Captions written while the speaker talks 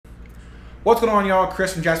What's going on, y'all?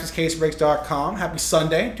 Chris from JaspysCaseBreaks.com. Happy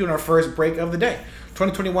Sunday. Doing our first break of the day.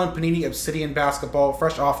 2021 Panini Obsidian Basketball.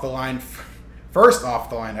 Fresh off the line. First off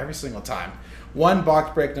the line every single time. One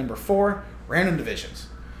box break number 4. Random divisions.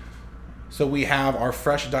 So we have our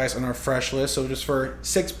fresh dice on our fresh list. So just for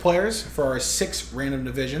 6 players for our 6 random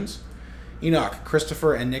divisions. Enoch,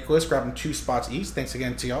 Christopher, and Nicholas grabbing 2 spots each. Thanks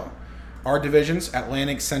again to y'all. Our divisions: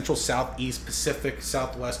 Atlantic, Central, Southeast, Pacific,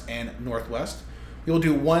 Southwest, and Northwest. We will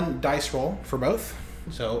do 1 dice roll for both.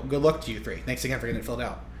 So good luck to you 3. Thanks again for getting it filled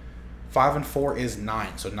out. 5 and 4 is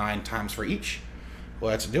 9. So 9 times for each.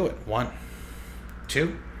 Let's do it. 1,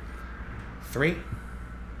 2, 3,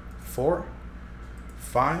 4,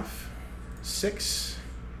 5, 6,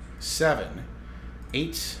 7,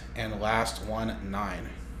 8, and last one, 9.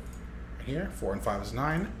 Right here, 4 and 5 is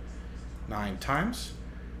 9. 9 times.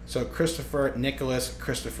 So Christopher, Nicholas,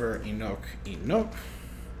 Christopher, Enoch.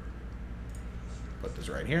 Put this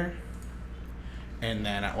right here. And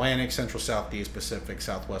then Atlantic, Central, Southeast, Pacific,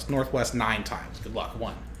 Southwest, Northwest, 9 times. Good luck.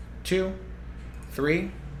 1, 2,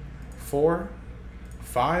 3, 4,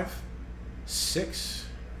 5, 6,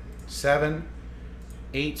 7,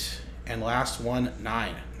 8, and last one,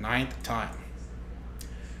 9. 9th time.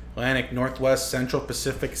 Atlantic, Northwest, Central,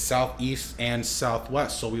 Pacific, Southeast, and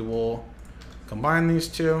Southwest. So we will combine these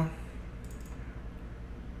two.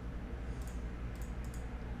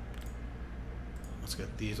 Let's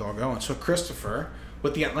get these all going. So Christopher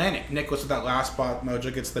with the Atlantic, Nicholas with that last spot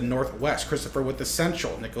mojo gets the Northwest. Christopher with the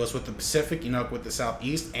Central, Nicholas with the Pacific, Enoch with the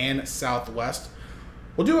Southeast and Southwest.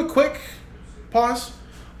 We'll do a quick pause,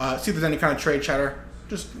 see if there's any kind of trade chatter.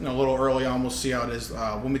 Just a little early on, we'll see how it is.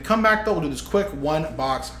 When we come back though, we'll do this quick 1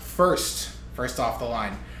 box first off the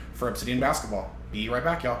line for Obsidian Basketball. Be right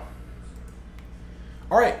back, y'all.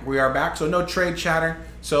 All right, we are back. So no trade chatter.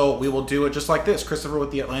 So we will do it just like this. Christopher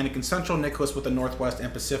with the Atlantic and Central, Nicholas with the Northwest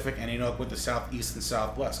and Pacific, and Enoch with the Southeast and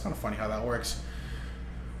Southwest. Kind of funny how that works.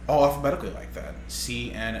 All alphabetically like that.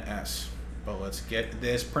 C and S. But let's get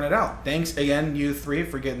this printed out. Thanks again, you 3,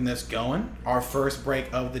 for getting this going. Our first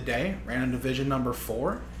break of the day, random division number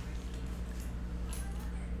 4.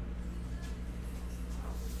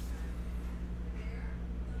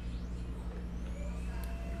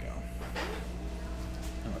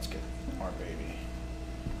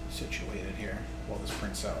 Situated here while this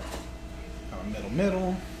prints out.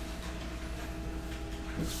 Middle.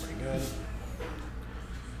 Looks pretty good.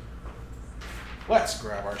 Let's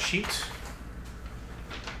grab our sheet.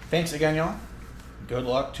 Thanks again, y'all. Good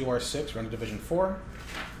luck to our 6. We're in Division 4.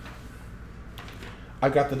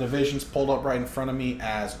 I've got the divisions pulled up right in front of me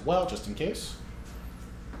as well, just in case.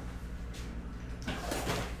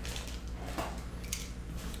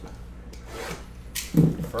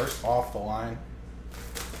 First off the line.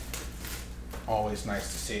 Always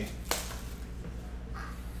nice to see.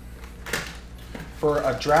 For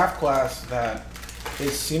a draft class that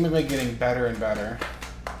is seemingly getting better and better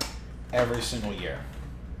every single year.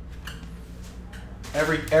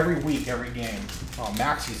 Every week, every game. Oh,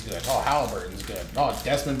 Maxi's good. Oh, Halliburton's good. Oh,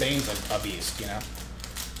 Desmond Bane's a beast, you know.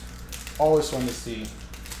 Always fun to see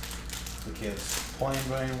the kids playing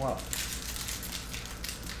very well.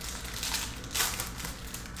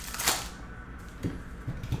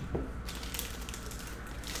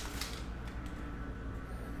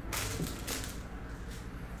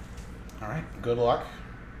 All right, good luck.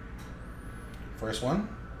 First one,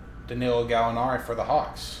 Danilo Gallinari for the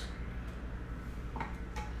Hawks.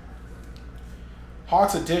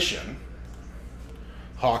 Hawks edition.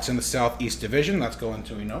 Hawks in the Southeast Division. That's going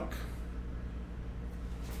to Enoch.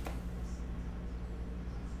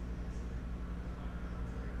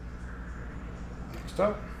 Next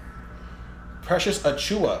up, Precious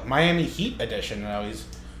Achiuwa, Miami Heat edition. Now he's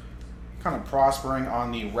kind of prospering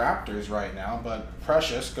on the Raptors right now, but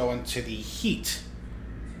Precious going to the Heat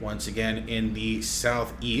once again in the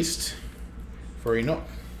Southeast for Enoch.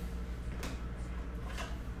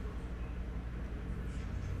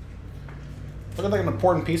 Looking like an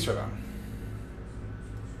important piece for them.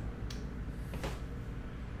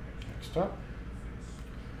 Next up,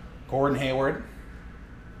 Gordon Hayward,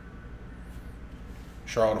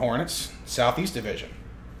 Charlotte Hornets, Southeast Division.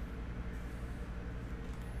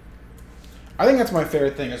 I think that's my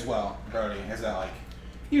favorite thing as well, Brody, is that like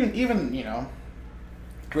even you know,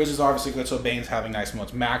 Grizz is obviously good, so Bane's having nice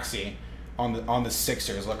moments. Maxey on the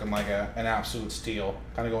Sixers looking like an absolute steal,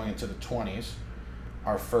 kind of going into the 20s.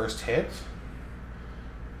 Our first hit,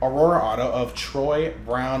 Aurora auto of Troy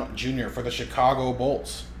Brown Jr. for the Chicago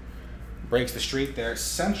Bulls. Breaks the streak there.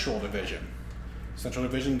 Central Division. Central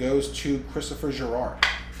Division goes to Christopher Girard.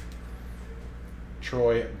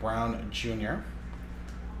 Troy Brown Jr.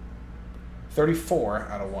 34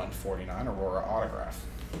 out of 149, Aurora autograph.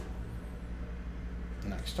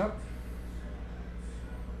 Next up,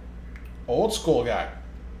 old school guy,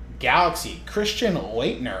 Galaxy, Christian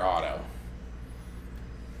Laettner auto.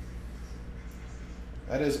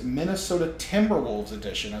 That is Minnesota Timberwolves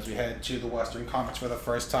edition as we head to the Western Conference for the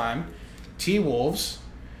first time. T-Wolves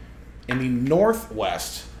in the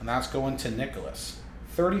Northwest, and that's going to Nicholas.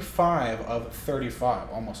 35 of 35,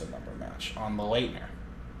 almost a number match on the Laettner.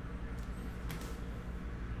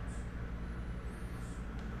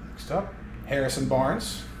 Next up, Harrison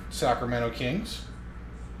Barnes, Sacramento Kings.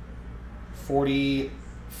 45,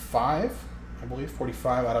 I believe,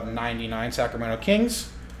 45 out of 99, Sacramento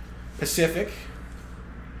Kings. Pacific,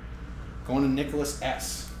 going to Nicholas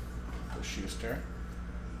S. for Schuster.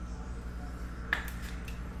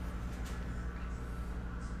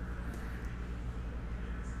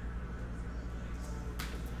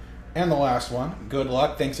 And the last one, good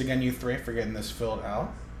luck. Thanks again, you three, for getting this filled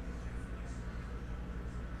out.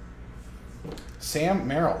 Sam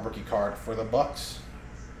Merrill, rookie card for the Bucks.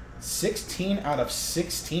 16 out of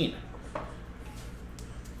 16.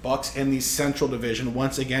 Bucks in the Central Division,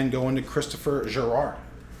 once again going to Christopher Girard.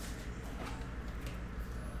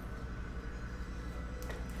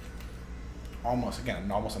 Almost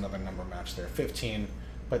another number match there. 15,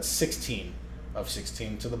 but 16 of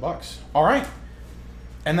 16 to the Bucks. All right.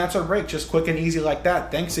 And that's our break, just quick and easy like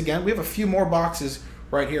that. Thanks again. We have a few more boxes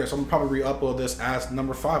right here, so I'm gonna probably re-upload this as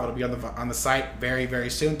number 5. It'll be on the site very,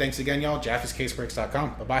 very soon. Thanks again, y'all.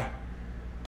 JaspysCaseBreaks.com. Bye-bye.